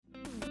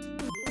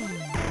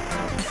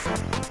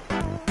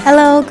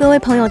Hello， 各位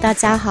朋友，大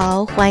家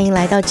好，欢迎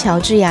来到乔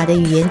治亚的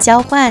语言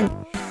交换。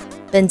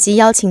本集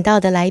邀请到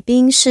的来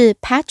宾是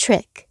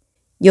Patrick。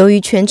由于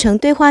全程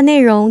对话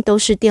内容都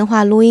是电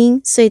话录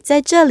音，所以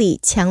在这里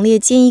强烈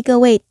建议各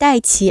位戴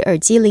起耳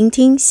机聆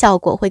听，效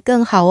果会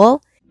更好哦。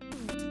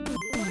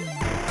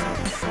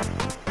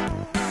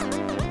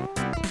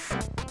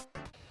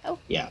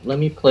Yeah, let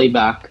me play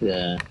back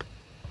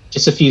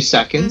just a few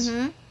seconds.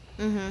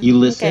 You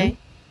listen.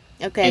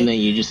 Okay.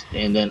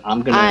 And then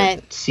I'm gonna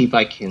see if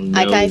I can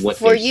know what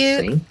they're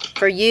saying.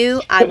 For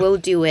you, I will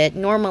do it.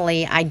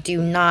 Normally, I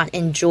do not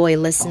enjoy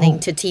listening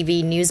to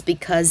TV news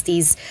because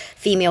these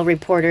female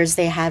reporters,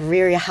 they have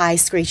very high,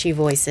 screechy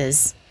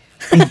voices.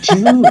 They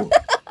do.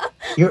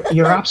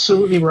 You're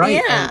absolutely right.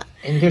 Yeah.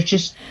 And there's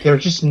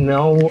just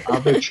no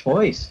other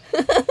choice.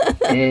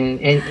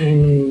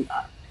 And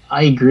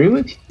I agree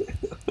with you.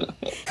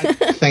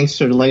 Thanks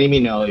for letting me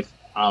know. If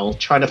I'll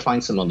try to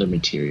find some other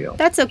material.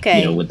 That's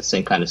okay. With the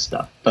same kind of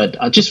stuff. But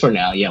just for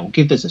now, we'll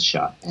give this a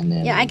shot. And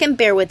then I can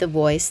bear with the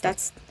voice.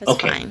 That's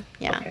okay. Fine.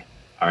 Yeah. Okay.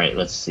 All right,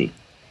 let's see.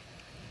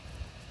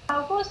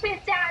 过去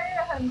假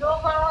日很多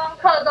观光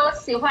客都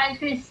喜欢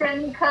去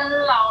深坑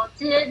老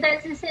街，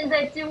但是现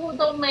在几乎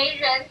都没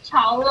人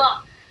潮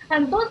了。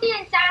很多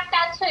店家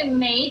干脆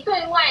没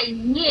对外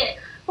营业。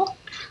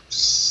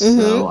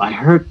So I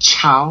heard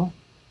chow.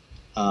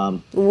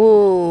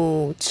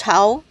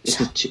 潮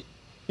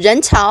人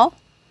潮。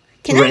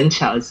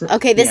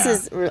Okay, this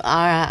is.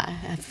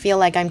 I feel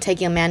like I'm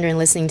taking a Mandarin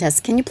listening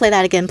test. Can you play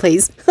that again,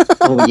 please?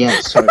 Oh yeah,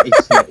 sorry.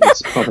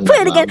 It's probably play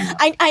it again.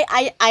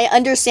 I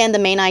understand the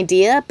main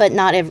idea, but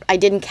I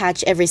didn't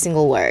catch every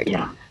single word.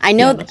 Yeah. I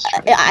know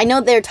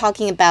they're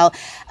talking about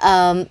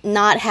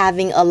not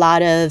having a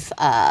lot of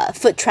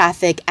foot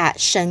traffic at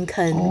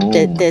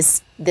Shenkeng.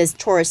 This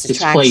tourist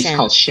attraction. This place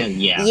called Shen,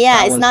 yeah.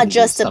 Yeah, it's not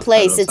just a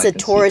place, it's a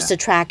tourist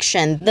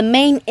attraction. The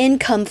main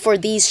income for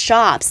these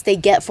shops they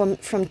get from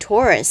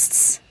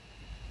tourists.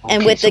 Okay,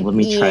 and with let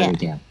me try it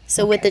again.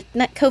 So with the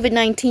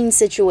COVID-19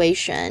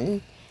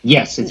 situation.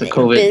 Yes, it's a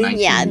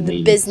COVID-19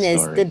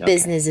 the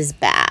business is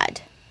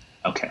bad.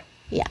 Okay.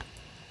 Yeah.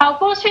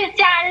 过去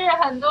假日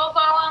很多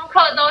观光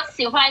客都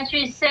喜欢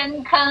去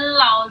深坑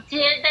老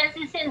街，但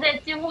是现在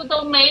几乎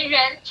都没人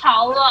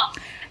潮了。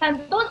很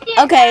多店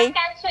家干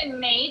脆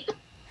没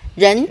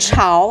人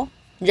潮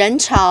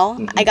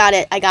I got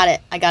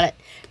it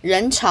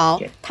人潮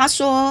她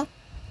说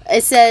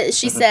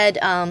she said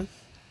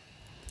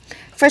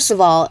first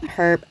of all,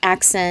 her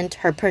accent,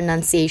 her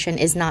pronunciation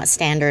is not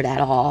standard at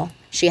all.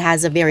 She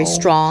has a very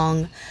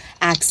strong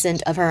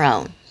accent of her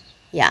own.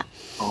 Yeah.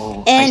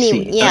 I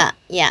see.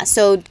 Yeah.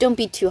 So don't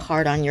be too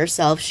hard on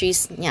yourself.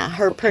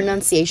 Her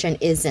pronunciation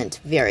isn't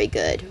very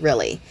good,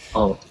 really.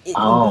 Okay.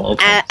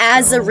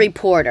 As a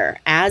reporter,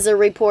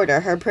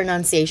 her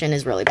pronunciation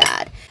is really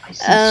bad. I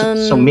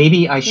see. So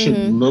maybe I should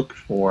look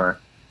for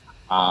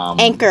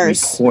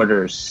anchors.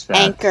 Reporters.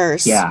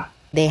 Anchors. Yeah.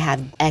 They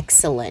have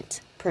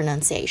excellent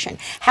pronunciation.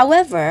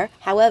 However,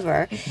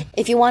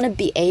 if you want to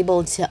be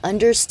able to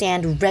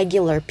understand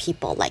regular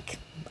people like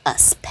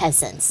us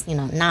peasants,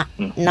 not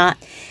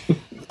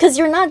because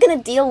you're not going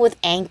to deal with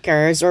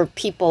anchors or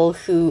people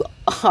who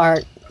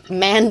are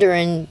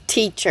Mandarin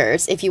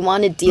teachers. If you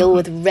want to deal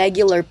with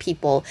regular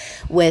people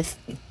with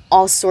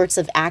all sorts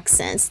of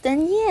accents,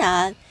 then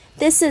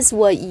this is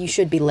what you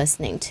should be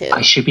listening to.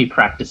 I should be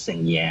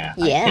practicing. I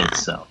think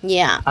so.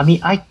 Yeah. I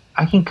mean,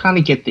 I can kind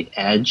of get the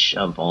edge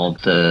of all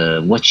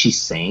what she's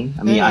saying.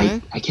 I mean,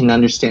 I can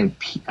understand.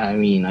 I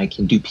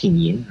can do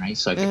pinyin, right?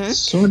 So I can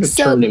sort of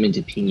turn them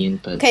into pinyin.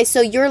 But okay,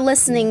 so you're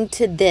listening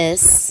to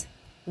this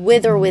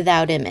with or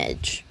without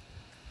image?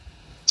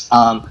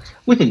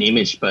 With an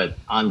image, but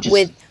I'm just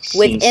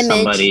seeing image,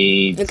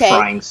 somebody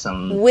frying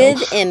some.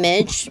 With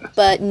image,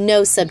 but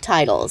no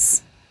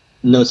subtitles.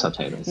 No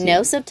subtitles.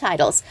 No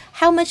subtitles.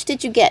 How much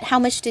did you get? How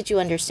much did you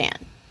understand?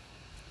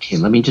 Okay,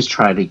 let me just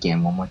try it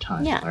again one more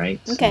time. Yeah. All right.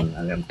 Okay. So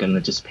I'm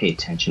gonna just pay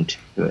attention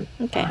to it.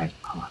 Okay. All right.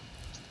 Hold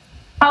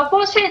on.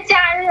 过去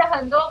假日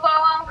很多观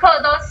光客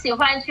都喜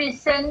欢去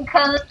深坑。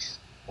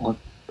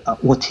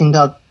我听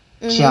到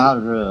假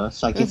日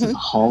so I guess it's a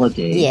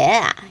holiday.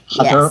 Yeah.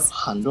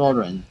 很多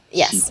人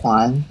喜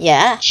欢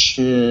Yeah.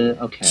 吃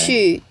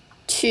okay.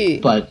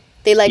 去 But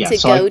they like to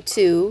go I,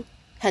 to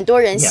很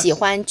多人喜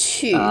欢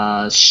去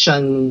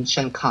深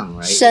坑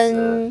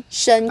right?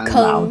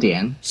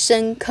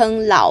 深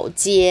坑老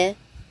街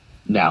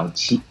老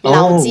街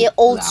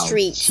old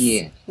streets.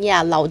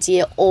 Yeah, 老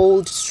街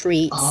old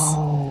streets.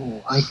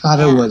 Oh, I thought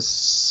it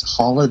was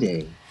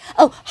holiday.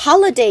 Oh,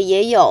 holiday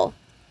也有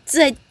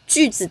在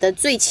句子的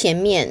最前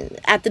面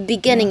at the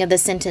beginning of the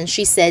sentence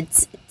she said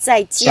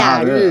在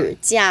假日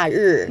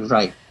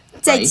Right.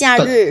 在假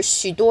日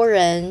许多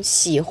人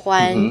喜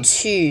欢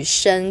去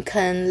深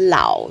坑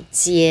老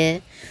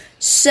街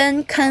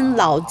深坑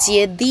老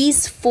街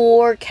these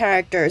four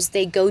characters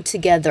they go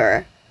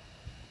together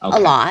a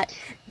lot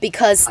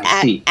because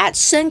at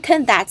深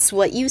坑 that's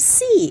what you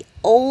see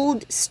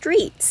old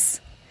streets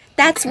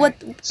that's what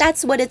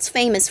it's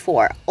famous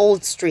for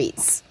old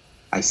streets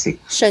I see.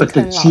 深 But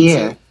the 坑老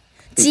街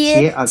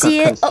接 I got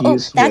接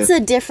confused that's with- a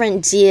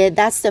different 接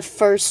that's the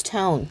first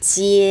tone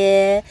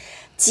街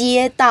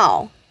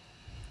道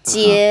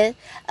街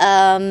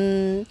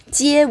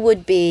街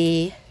would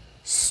be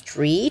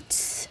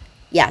street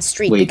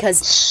street Wait, because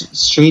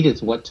street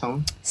is what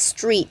tone?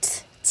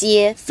 street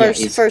街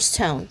first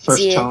tone First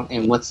街 tone,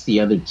 and what's the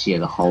other 街?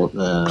 The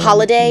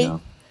holiday you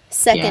know,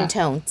 second yeah.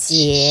 tone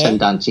节圣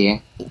诞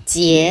节.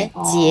 节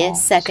Oh,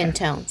 second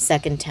okay.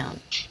 tone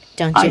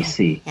don't I you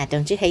see. yeah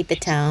don't you hate the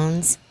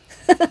tones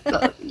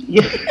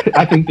Yeah,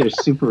 I think they're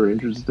super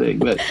interesting.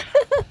 But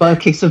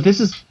okay, so this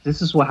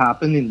is what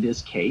happened in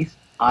this case.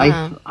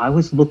 I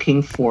was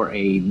looking for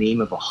a name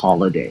of a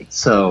holiday,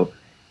 so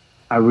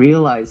I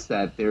realized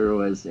that there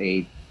was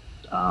a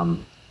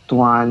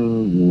端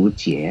午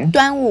节.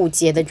 端午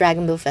节 the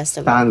Dragon Boat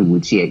Festival 端午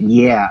节,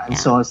 yeah. And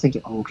so I was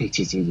thinking, oh, okay,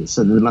 节,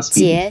 so there must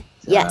be 节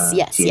yes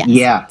节, yes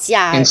yeah.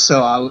 假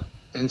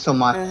And so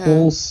my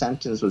whole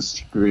sentence was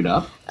screwed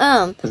up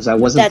because I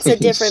wasn't that's a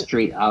thinking different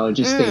straight. I was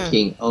just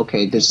thinking,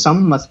 okay,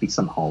 must be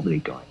some holiday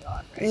going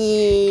on,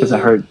 right? Because I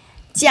heard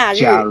假日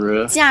假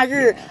日假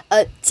日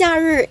假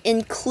日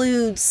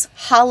includes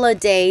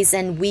holidays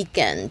and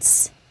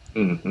weekends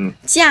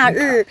假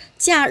日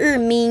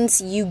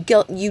means you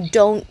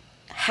don't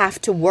have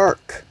to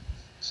work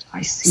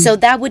I see. so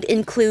that would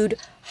include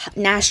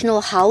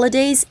national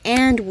holidays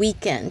and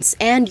weekends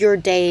and your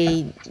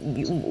day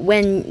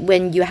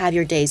when you have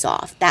your days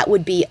off that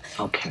would be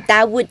okay.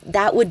 that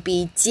would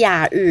be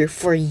假日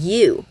for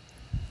you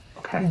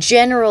Okay.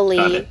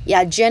 generally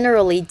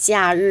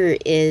假日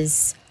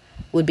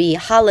would be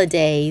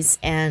holidays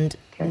and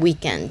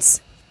weekends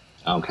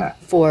Okay.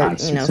 for I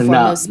see. So for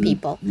now, most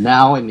people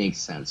Now it makes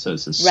sense. So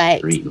it's a right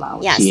street 老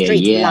街. yeah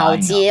street Yeah, 老 I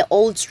know.街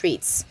old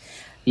streets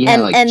Yeah,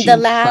 and like and the 九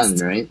份,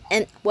 last right?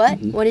 and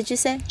what did you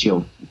say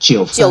九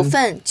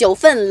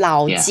份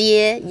老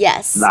街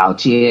yes 老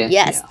街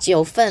yes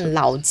九份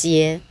老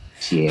街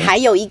街还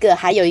有一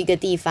个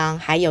地方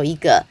还有一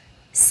个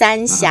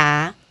三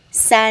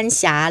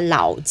峡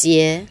老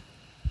街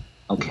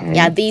Okay.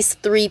 Yeah, these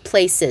three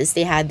places,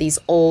 they had these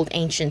old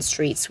ancient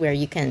streets where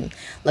you can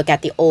look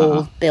at the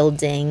old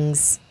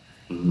buildings.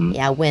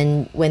 Yeah,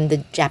 when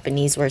the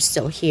Japanese were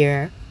still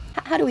here.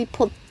 How do we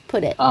put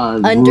it?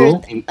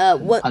 Under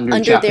under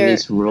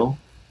Japanese rule.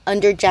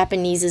 Under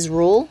Japanese's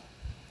rule?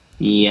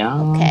 Yeah.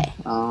 Okay.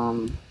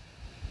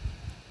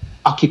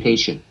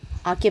 Occupation.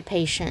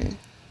 Occupation.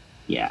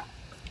 Yeah.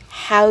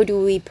 How do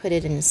we put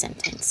it in a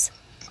sentence?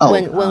 Oh,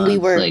 when we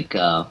were like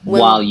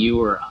while you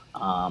were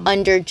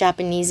under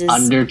Japanese's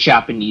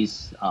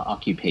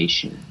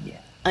occupation. Yeah.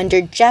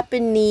 Under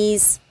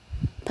Japanese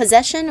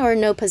possession or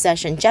no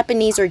possession?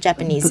 Japanese or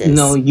Japanese's?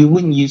 No, you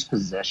wouldn't use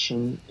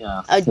possession.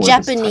 For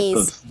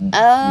Japanese. This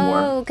type of war.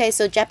 Okay.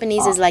 So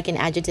Japanese is like an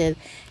adjective.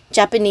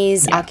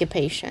 Japanese Yeah.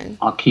 occupation.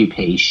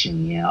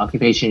 Occupation, yeah.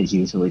 Occupation is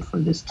usually for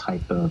this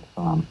type of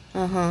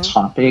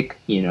topic,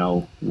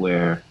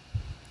 where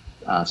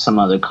some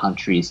other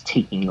country is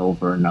taking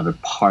over another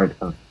part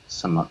of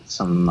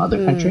some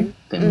other country.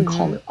 Then we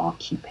call it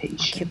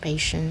occupation.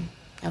 Occupation.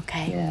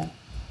 Okay. Yeah.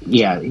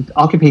 Yeah,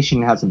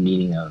 occupation has a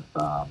meaning of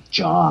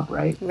job,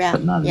 right? Yeah,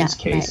 But not in this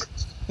yeah, case.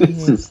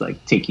 This is like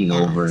taking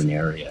over an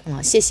area.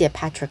 谢谢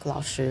Patrick 老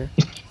师。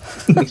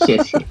谢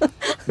谢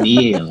你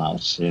也老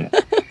师。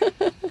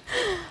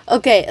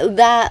 Okay,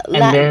 that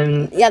And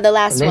then yeah, the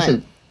last and one.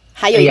 there's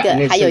还有一个 yeah, and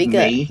there's 还有一个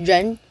a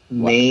人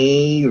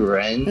没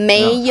人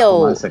没 no,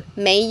 有 one second.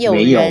 没有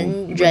没有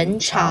人人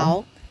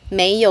潮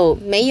没有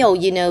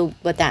you know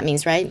what that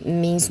means, right? It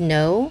means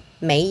no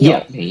没有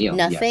Yeah, 没有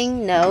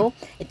nothing yes. no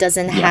it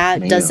doesn't Yeah, have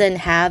没有 doesn't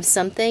have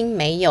something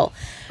没有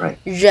Right.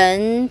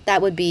 人 that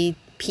would be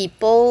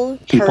people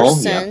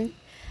person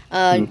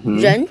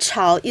人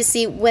潮 you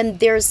see when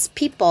there's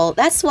people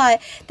that's why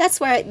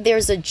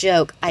there's a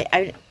joke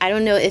I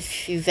don't know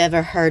if you've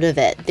ever heard of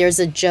it there's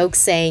a joke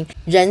saying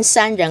人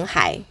山人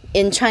海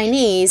in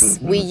Chinese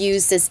we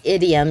use this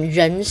idiom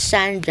人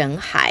山人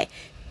海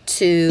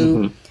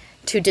to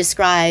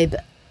describe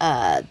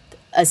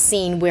a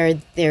scene where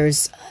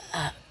there's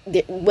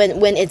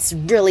when it's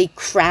really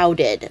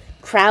crowded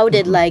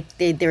like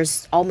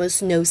there's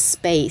almost no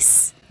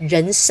space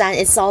人山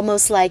it's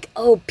almost like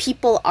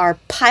people are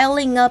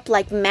piling up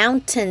like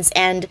mountains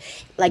and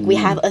like we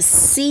have a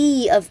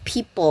sea of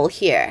people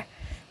here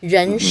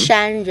人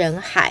山人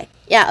海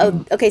yeah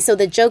okay so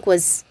the joke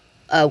was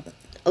a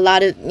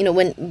lot of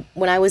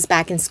when I was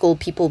back in school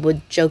people would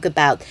joke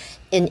about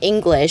in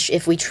English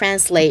if we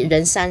translate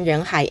人山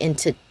人海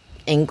into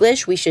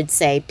English we should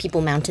say people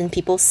mountain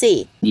people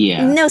sea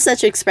Yeah. no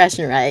such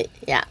expression right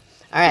yeah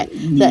all right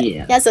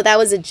yeah so that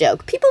was a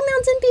joke people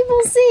mountain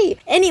people sea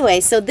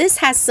anyway so this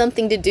has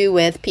something to do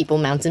with people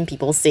mountain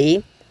people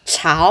sea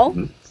潮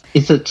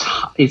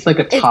It's like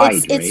a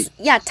tide, it's right?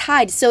 yeah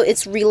tide so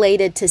it's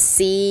related to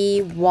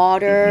sea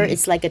water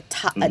it's like a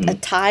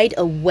tide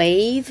a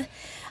wave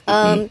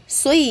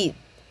所以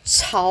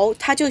潮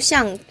它就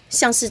像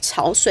是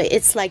潮水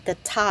it's like the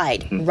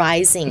tide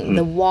rising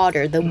the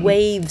water the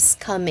waves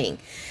coming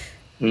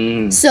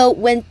So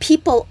when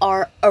people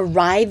are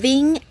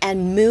arriving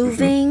and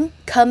moving,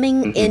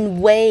 coming in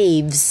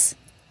waves,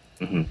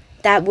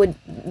 that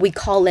we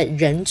call it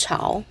人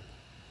潮.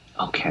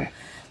 Okay.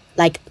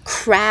 Like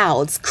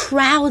crowds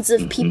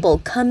of people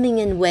coming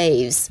in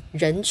waves,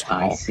 人潮.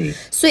 I see.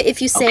 So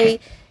if you say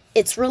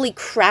it's really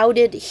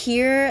crowded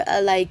here,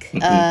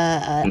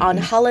 on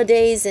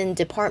holidays in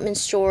department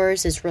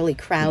stores, it's really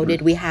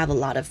crowded. We have a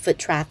lot of foot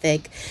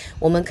traffic.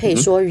 我们可以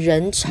说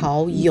人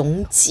潮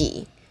拥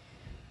挤，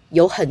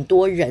有很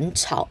多人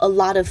潮 a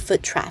lot of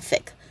foot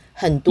traffic.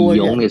 很多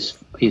人 Yong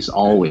is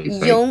always,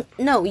 right? 拥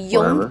no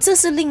拥，这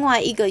是另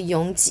外一个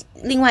拥挤，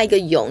另外一个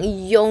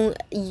拥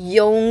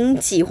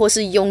挤或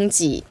是拥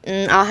挤。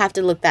I'll have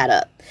to look that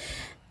up.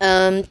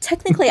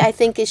 Technically, I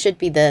think it should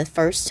be the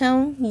first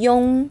tone.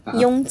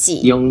 拥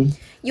挤。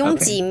拥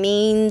挤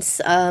means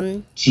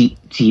G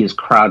is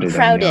crowded.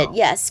 Crowded,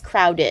 yes,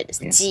 crowded.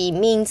 挤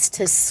means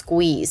to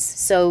squeeze.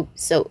 So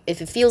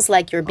if it feels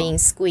like you're being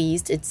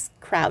squeezed, it's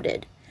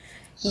crowded.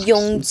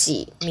 拥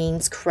挤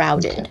means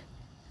crowded.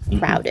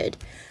 Crowded.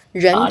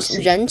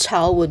 人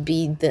潮 would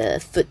be the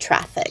foot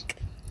traffic.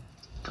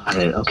 Got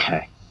it.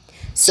 Okay.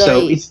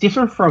 So it's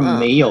different from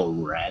没有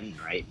人,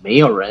 right? 没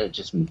有人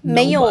just means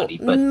nobody,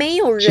 but 没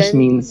有人 just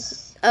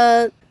means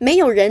没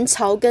有人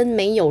潮跟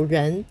没有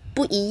人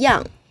不一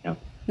样。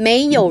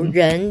没有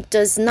人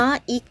does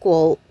not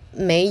equal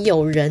没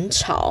有人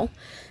潮。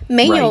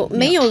没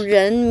有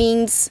人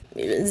means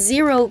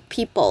 0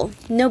 people,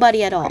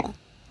 nobody at all.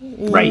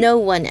 No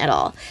one at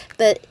all.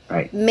 But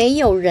没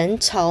有人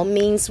潮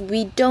means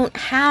we don't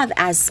have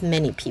as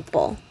many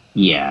people.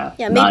 Yeah,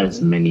 not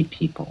as many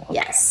people.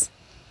 Okay. Yes.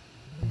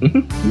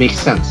 Makes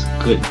sense.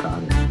 Good, got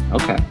it.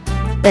 Okay.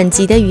 本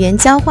集的语言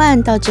交换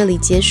到这里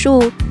结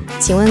束，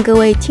请问各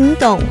位听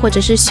懂或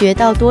者是学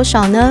到多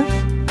少呢？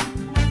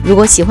如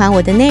果喜欢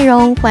我的内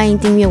容，欢迎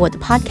订阅我的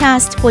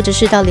podcast， 或者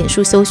是到脸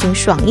书搜寻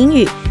爽英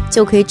语，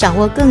就可以掌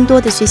握更多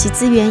的学习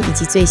资源以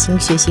及最新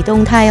学习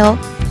动态哦。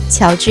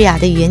乔治亚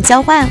的语言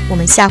交换，我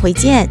们下回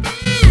见。